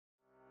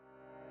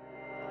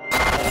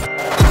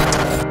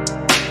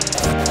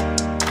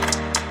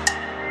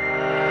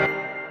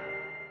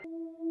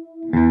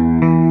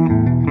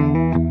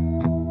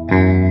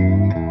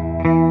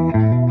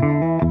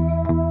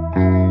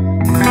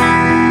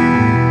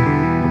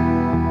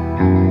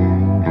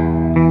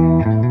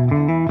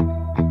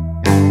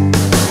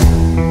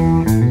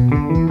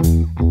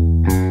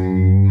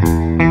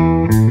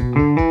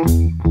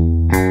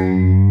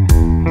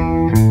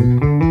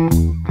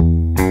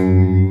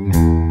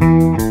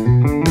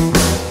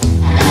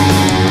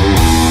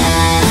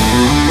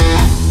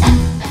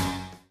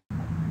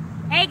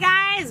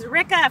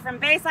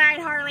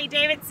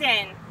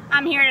Harley-Davidson.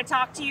 I'm here to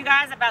talk to you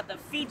guys about the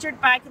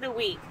featured bike of the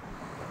week.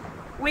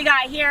 We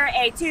got here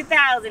a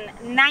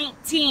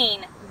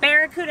 2019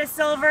 Barracuda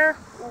Silver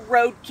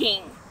Road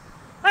King.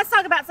 Let's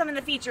talk about some of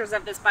the features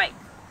of this bike.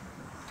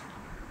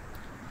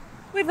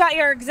 We've got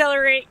your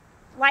auxiliary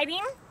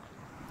lighting,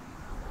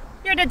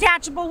 your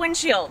detachable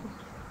windshield.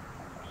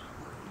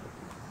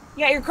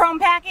 You got your chrome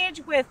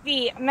package with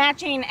the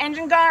matching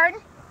engine guard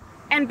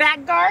and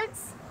back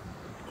guards.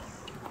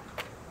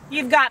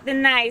 You've got the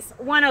nice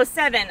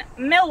 107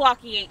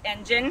 Milwaukee 8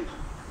 engine.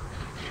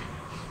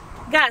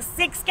 Got a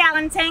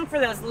 6-gallon tank for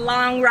those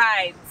long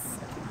rides.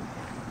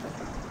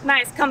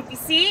 Nice comfy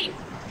seat.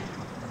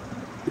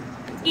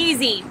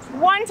 Easy,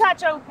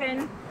 one-touch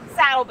open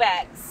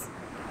saddlebags.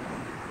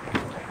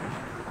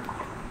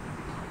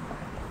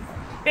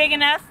 Big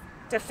enough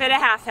to fit a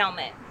half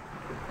helmet.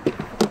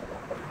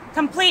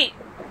 Complete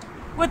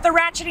with the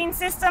ratcheting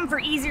system for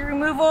easy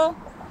removal.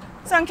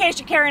 So in case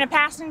you're carrying a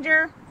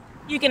passenger,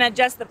 you can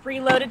adjust the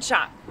preloaded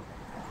shock.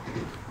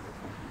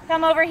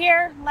 Come over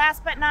here,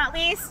 last but not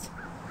least,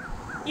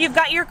 you've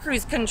got your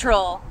cruise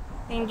control.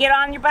 You can get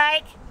on your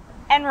bike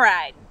and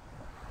ride.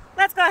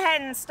 Let's go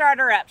ahead and start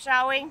her up,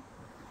 shall we?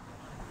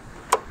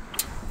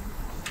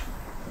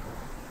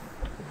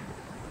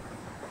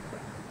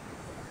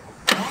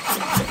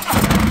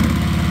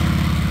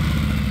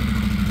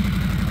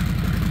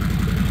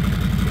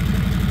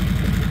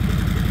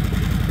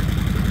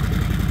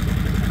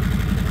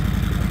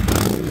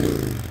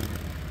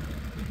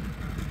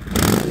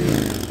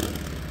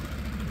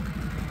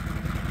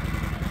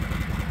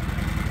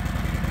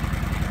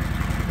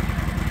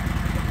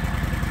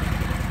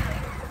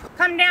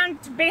 Come down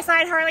to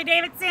Bayside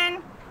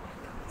Harley-Davidson,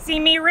 see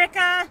me,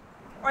 Rikka,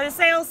 or the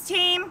sales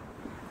team,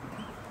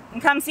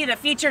 and come see the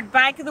featured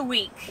bike of the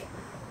week.